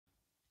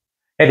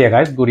Hey there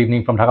guys, good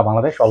evening from Dhaka,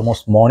 Bangladesh.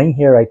 Almost morning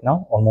here right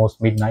now,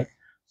 almost midnight.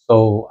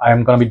 So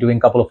I'm going to be doing a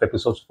couple of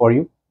episodes for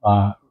you,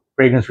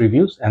 fragrance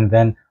reviews, and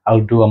then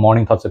I'll do a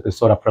morning thoughts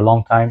episode after a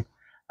long time.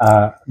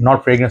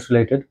 Not fragrance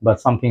related,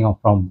 but something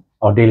from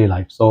our daily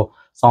life. So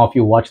some of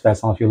you watch that,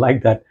 some of you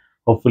like that.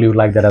 Hopefully you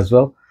like that as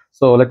well.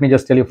 So let me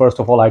just tell you, first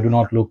of all, I do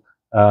not look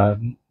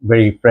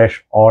very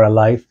fresh or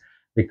alive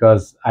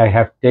because I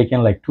have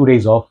taken like 2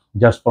 days off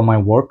just for my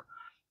work.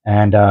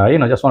 And,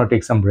 just want to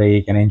take some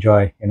break and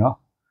enjoy,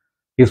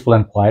 peaceful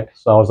and quiet.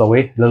 So I was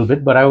away a little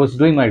bit, but I was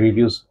doing my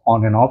reviews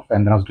on and off,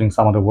 and then I was doing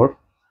some other work.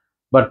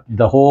 But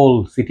the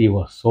whole city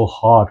was so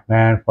hot,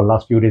 man. For the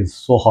last few days,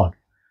 so hot.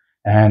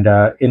 And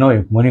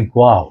when you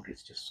go out,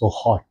 it's just so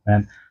hot,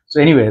 man. So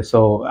anyway,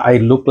 so I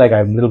look like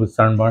I'm a little bit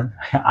sunburned.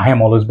 I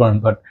am always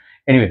burned, but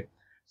anyway.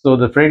 So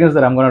the fragrance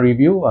that I'm going to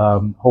review,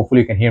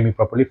 hopefully you can hear me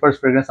properly. First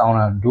fragrance I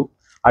want to do.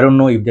 I don't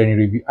know if there any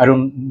review. I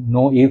don't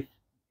know if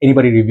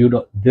anybody reviewed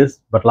this,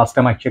 but last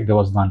time I checked, there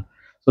was none.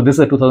 So this is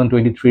a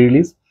 2023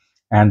 release.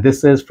 And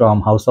this is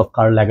from House of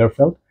Karl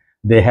Lagerfeld.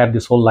 They have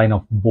this whole line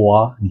of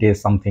Bois De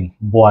something,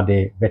 Bois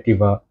De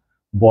Vetiver,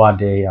 Bois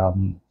De,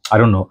 I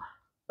don't know.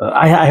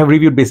 I have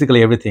reviewed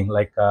basically everything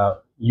like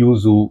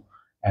Yuzu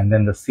and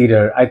then the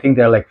Cedar. I think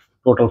there are like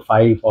total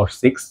 5 or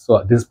 6.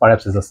 So this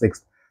perhaps is the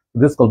 6th.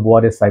 This is called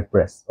Bois De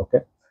Cyprès, okay?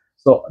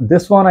 So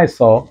this one I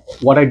saw,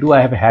 what I do, I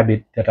have a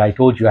habit that I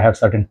told you I have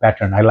certain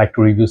pattern. I like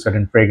to review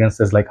certain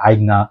fragrances like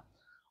Aigna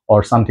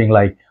or something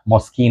like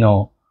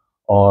Moschino,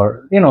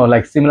 or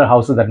like similar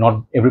houses that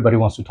not everybody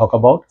wants to talk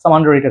about. Some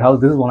underrated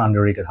house. This is one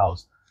underrated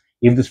house.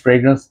 If this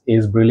fragrance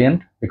is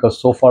brilliant, because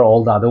so far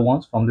all the other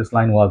ones from this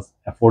line was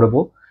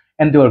affordable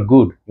and they were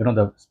good,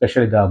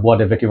 especially the Bois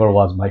de Vetiver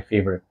was my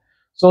favorite.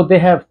 So they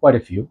have quite a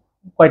few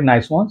quite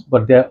nice ones,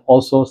 but there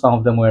also some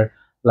of them were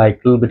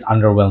like a little bit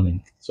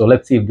underwhelming. So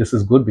let's see if this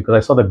is good, because I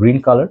saw the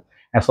green color,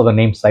 I saw the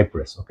name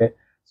Cypress. Okay,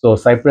 so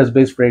Cypress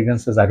based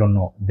fragrances, I don't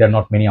know, there are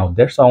not many out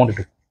there, so I wanted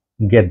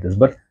to get this.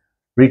 But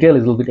retail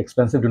is a little bit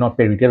expensive. Do not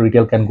pay retail.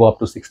 Retail can go up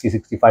to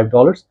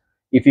 $60-65.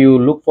 If you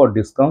look for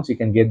discounts, you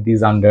can get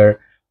these under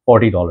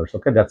 $40.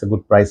 Okay, that's a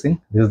good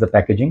pricing. This is the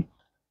packaging,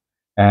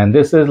 and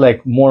this is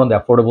like more on the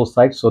affordable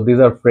side. So these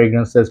are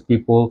fragrances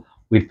people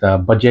with a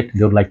budget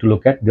they would like to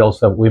look at. They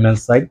also have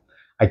women's side.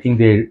 I think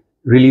they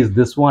released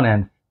this one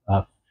and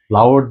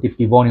Flower de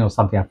Pivoni or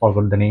something. I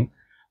forgot the name.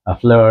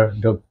 Fleur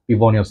de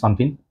Pivoni or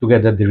something.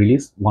 Together they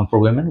release one for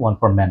women, one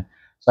for men.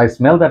 So I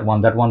smell that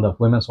one. That one, the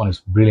women's one, is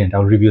brilliant.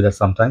 I'll review that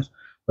sometimes.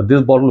 But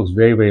this bottle looks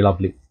very, very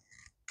lovely.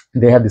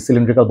 They have the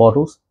cylindrical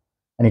bottles,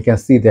 and you can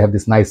see they have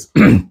this nice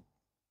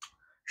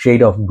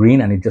shade of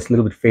green, and it just a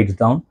little bit fades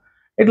down.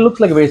 It looks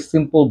like a very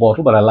simple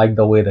bottle, but I like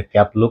the way the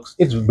cap looks.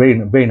 It's very,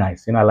 very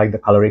nice. I like the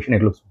coloration.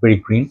 It looks very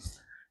green.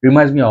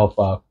 Reminds me of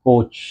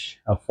Coach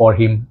for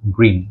Him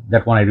Green.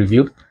 That one I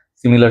reviewed.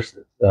 Similar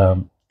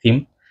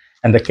theme.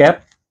 And the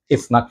cap,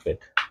 it's snug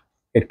fit.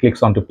 It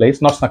clicks onto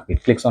place. Not snug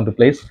fit. Clicks onto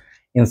place.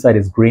 Inside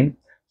is green.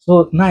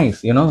 So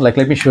nice, like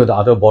let me show you the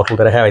other bottle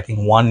that I have. I think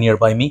one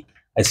nearby me.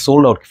 I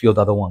sold out a few of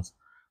the other ones.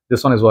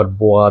 This one is what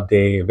Bois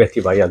de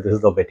Vetiver. Yeah, this is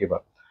the Vetiver.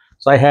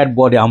 So I had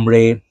Bois de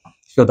Ambre,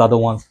 few of the other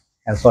ones.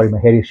 And sorry, my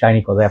hair is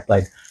shiny because I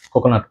applied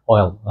coconut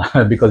oil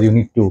because you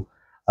need to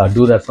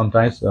do that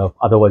sometimes.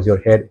 Otherwise, your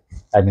hair,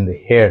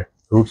 the hair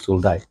roots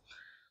will die.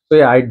 So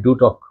yeah, I do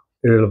talk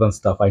irrelevant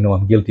stuff. I know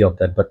I'm guilty of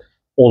that, but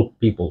old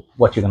people,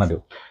 what you gonna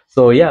do?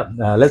 So yeah,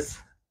 let's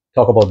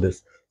talk about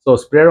this. So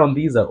sprayer on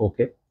these are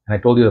okay. And I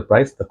told you the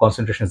price. The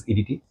concentration is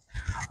EDT.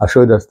 I'll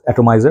show you the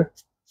atomizer.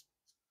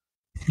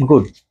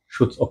 Good.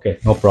 Shoots okay.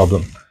 No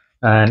problem.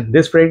 And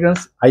this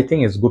fragrance, I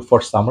think, is good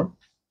for summer.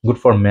 Good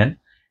for men.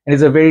 And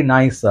it's a very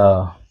nice,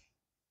 how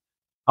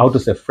to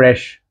say,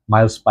 fresh,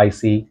 mild,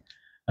 spicy.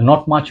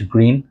 Not much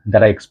green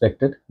that I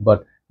expected,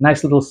 but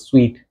nice little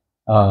sweet,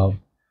 not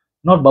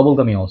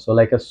bubblegummy also,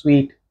 like a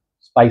sweet,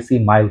 spicy,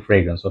 mild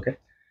fragrance. Okay.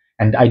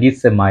 And I did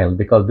say mild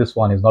because this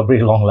one is not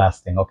very long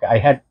lasting. Okay. I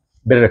had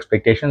better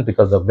expectations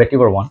because the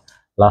Vetiver one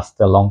lasts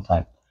a long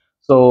time.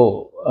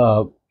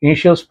 So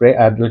initial spray,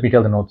 let me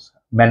tell the notes: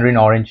 mandarin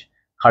orange,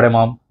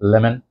 cardamom,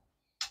 lemon,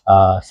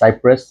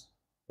 cypress,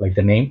 like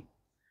the name,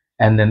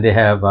 and then they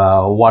have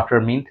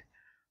water mint.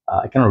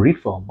 I cannot read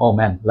from. Oh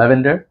man,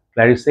 lavender,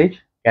 clary sage,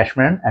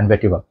 cashmere, and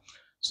vetiver.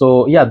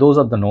 So yeah, those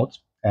are the notes,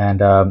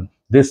 and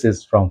this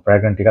is from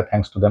Fragrantica.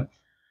 Thanks to them.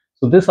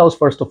 So this house,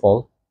 first of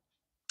all,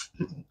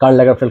 Karl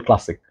Lagerfeld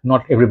classic.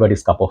 Not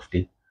everybody's cup of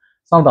tea.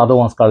 Some of the other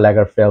ones, Karl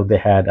Lagerfeld, they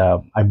had,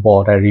 I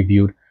bought, I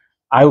reviewed.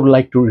 I would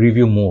like to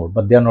review more,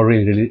 but they're not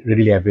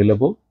really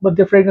available. But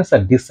their fragrances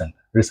are decent.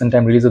 Recent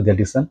time releases, they're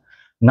decent.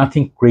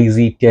 Nothing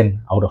crazy,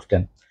 10 out of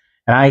 10.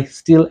 And I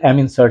still am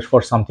in search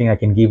for something I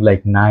can give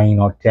like 9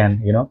 or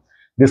 10,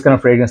 This kind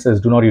of fragrances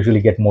do not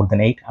usually get more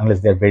than 8 unless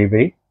they're very,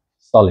 very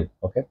solid,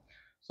 okay?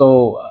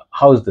 So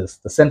how is this?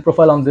 The scent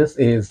profile on this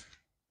is,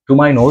 to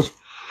my nose,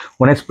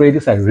 when I spray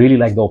this, I really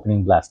like the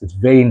opening blast. It's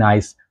very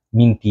nice,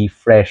 minty,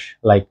 fresh,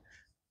 like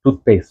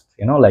toothpaste,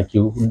 like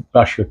you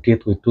brush your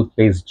teeth with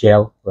toothpaste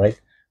gel, right?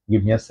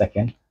 Give me a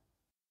second.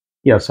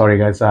 Yeah, sorry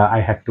guys,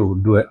 I had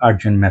to do an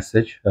urgent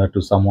message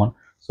to someone.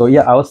 So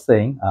yeah, I was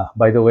saying,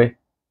 by the way,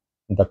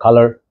 the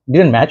color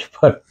didn't match,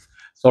 but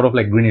sort of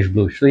like greenish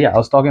bluish. So yeah, I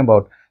was talking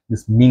about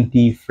this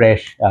minty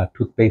fresh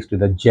toothpaste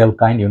with a gel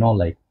kind, you know,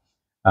 like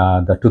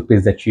the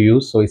toothpaste that you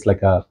use. So it's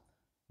like a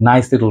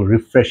nice little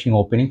refreshing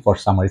opening for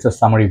summer. It's a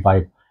summery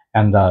vibe,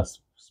 and the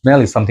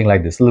smell is something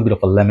like this: a little bit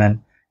of a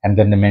lemon, and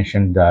then they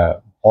mentioned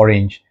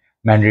orange,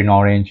 mandarin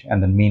orange,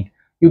 and then mint.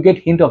 You get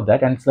hint of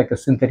that, and it's like a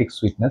synthetic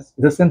sweetness.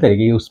 It's a synthetic.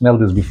 You smell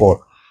this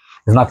before.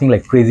 There's nothing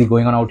like crazy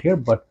going on out here,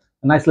 but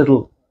a nice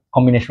little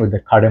combination with the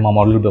cardamom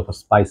or a little bit of a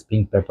spice,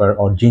 pink pepper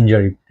or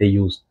ginger if they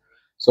use.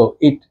 So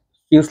it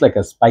feels like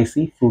a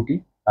spicy,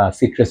 fruity,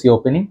 citrusy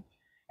opening,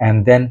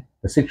 and then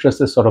the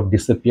citruses sort of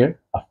disappear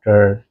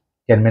after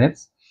 10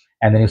 minutes,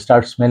 and then you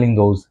start smelling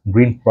those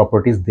green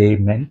properties they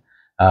meant.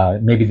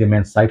 Maybe they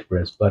meant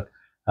cypress, but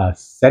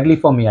sadly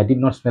for me, I did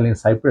not smell in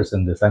cypress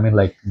in this. I mean,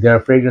 like there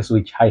are fragrances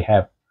which I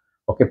have.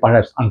 Okay,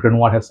 perhaps Angkor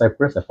Wat has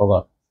cypress. I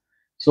forgot.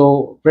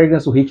 So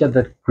fragrance which had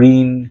that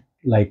green,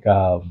 like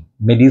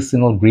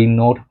medicinal green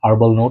note,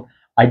 herbal note,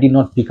 I did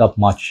not pick up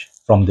much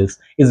from this.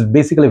 It's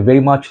basically very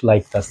much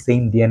like the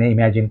same DNA.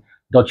 Imagine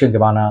Dolce &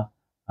 Gabbana,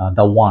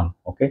 the one.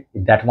 Okay,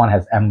 that one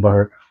has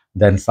amber,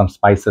 then some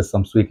spices,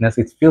 some sweetness.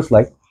 It feels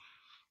like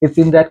it's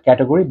in that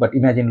category, but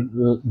imagine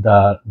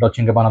the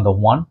Dolce & Gabbana, the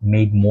one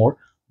made more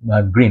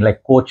green,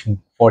 like Coach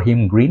for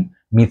him green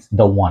meets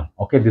the one.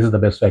 Okay, this is the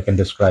best way I can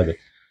describe it.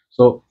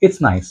 So it's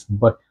nice,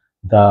 but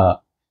the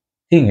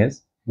thing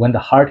is, when the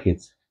heart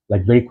hits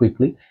like very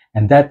quickly,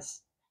 and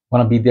that's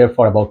gonna be there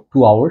for about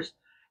 2 hours,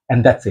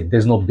 and that's it.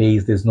 There's no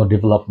base, there's no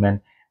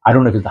development. I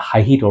don't know if it's the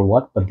high heat or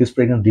what, but this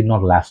fragrance did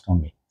not last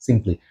on me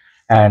simply.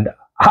 And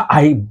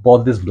I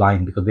bought this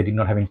blind because they did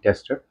not have any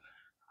tester.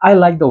 I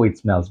like the way it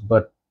smells,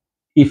 but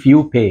if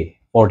you pay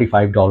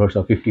 $45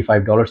 or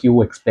 $55,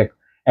 you expect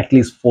at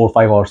least 4 or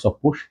 5 hours of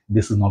push.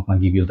 This is not going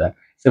to give you that.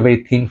 It's a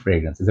very thin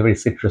fragrance. It's a very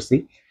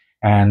citrusy,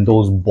 and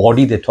those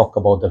body they talk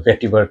about, the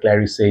vetiver,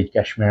 clary sage,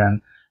 cashmere,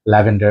 and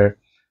lavender,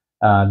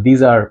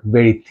 these are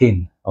very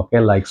thin. Okay,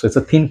 like so it's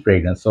a thin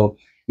fragrance. So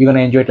you're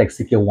gonna enjoy it like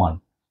CK1.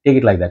 Take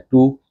it like that,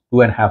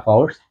 2.5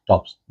 hours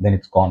tops, then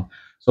it's gone.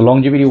 So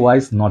longevity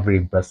wise, not very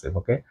impressive.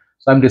 Okay,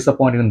 so I'm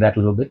disappointed in that a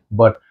little bit,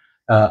 but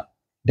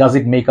does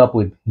it make up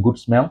with good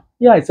smell?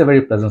 Yeah, it's a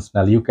very pleasant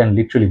smell. You can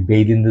literally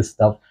bathe in this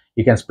stuff.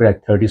 You can spray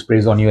like 30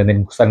 sprays on you, and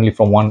then suddenly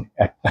from one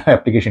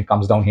application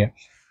comes down here.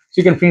 So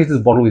you can finish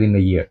this bottle within a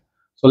year.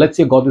 So let's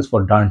say you got this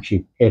for darn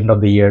cheap, end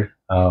of the year.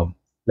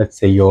 Let's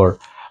say your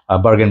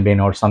bargain bin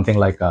or something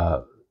like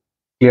a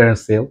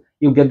clearance sale.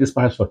 You get this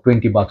perhaps for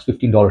 20 bucks,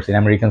 $15. In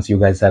Americans, you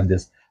guys have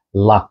this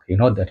luck, you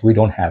know, that we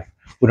don't have.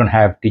 We don't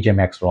have TJ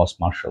Maxx, Ross,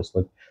 Marshalls.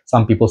 Like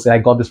some people say, I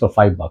got this for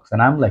 $5,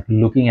 and I'm like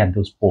looking at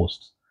those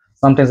posts.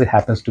 Sometimes it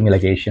happens to me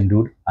like Asian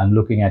dude. I'm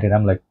looking at it.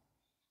 I'm like,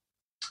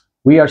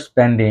 we are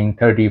spending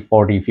 30,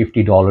 40,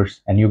 $50,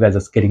 and you guys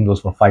are getting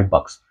those for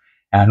 $5.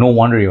 And no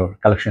wonder your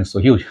collection is so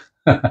huge.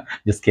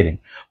 Just kidding.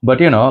 But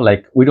you know,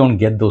 like we don't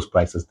get those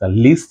prices. The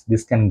least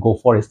this can go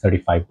for is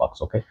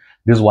 $35. Okay,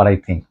 this is what I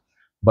think.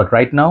 But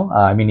right now,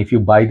 I mean, if you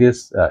buy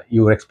this,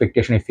 your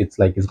expectation if it's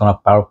like it's gonna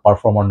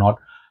perform or not,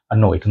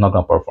 no, it's not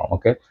gonna perform.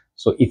 Okay,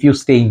 so if you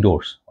stay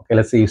indoors, okay,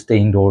 let's say you stay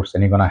indoors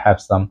and you're gonna have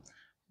some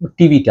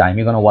TV time,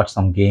 you're gonna watch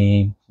some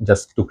game,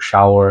 just took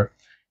shower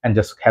and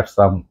just have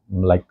some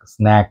like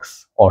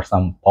snacks or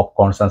some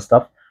popcorns and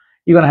stuff.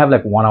 You're gonna have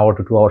like 1 hour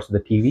to 2 hours of the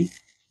TV.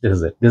 This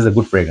is it. This is a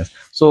good fragrance.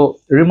 So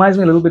it reminds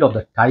me a little bit of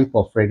the type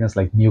of fragrance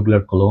like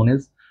Mugler cologne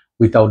is,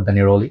 without the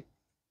neroli,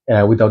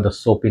 without the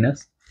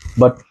soapiness.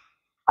 But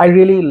I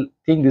really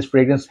think this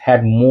fragrance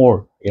had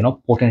more, you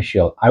know,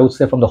 potential. I would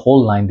say from the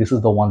whole line, this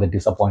is the one that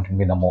disappointed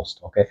me the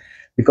most. Okay,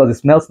 because it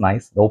smells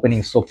nice, the opening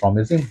is so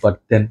promising,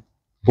 but then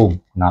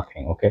boom,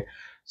 nothing. Okay,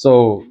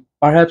 so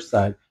perhaps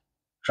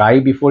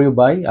try before you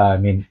buy. I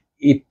mean,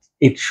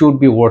 it should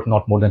be worth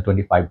not more than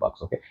 25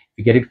 bucks. Okay, if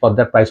you get it for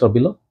that price or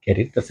below, get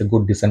it. That's a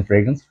good decent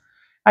fragrance.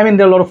 I mean,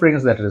 there are a lot of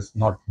fragrances that is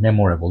not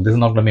memorable. This is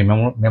not going to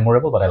be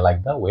memorable, but I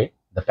like the way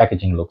the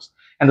packaging looks,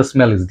 and the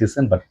smell is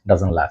decent but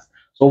doesn't last.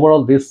 So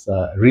overall, this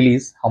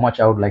release, how much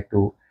I would like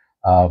to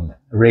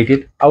rate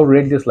it? I would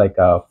rate this like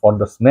for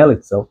the smell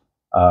itself,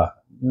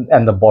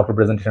 and the bottle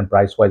presentation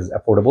price wise is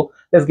affordable.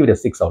 Let's give it a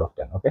 6 out of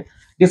 10. Okay,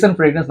 decent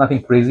fragrance,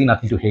 nothing crazy,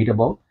 nothing to hate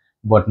about,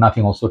 but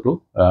nothing also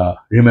to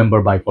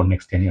remember by for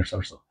next 10 years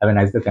or so. Have a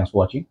nice day. Thanks for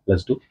watching.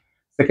 Let's do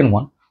second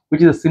one,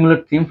 which is a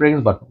similar theme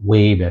fragrance but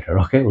way better.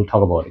 Okay, we'll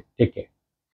talk about it. Take care.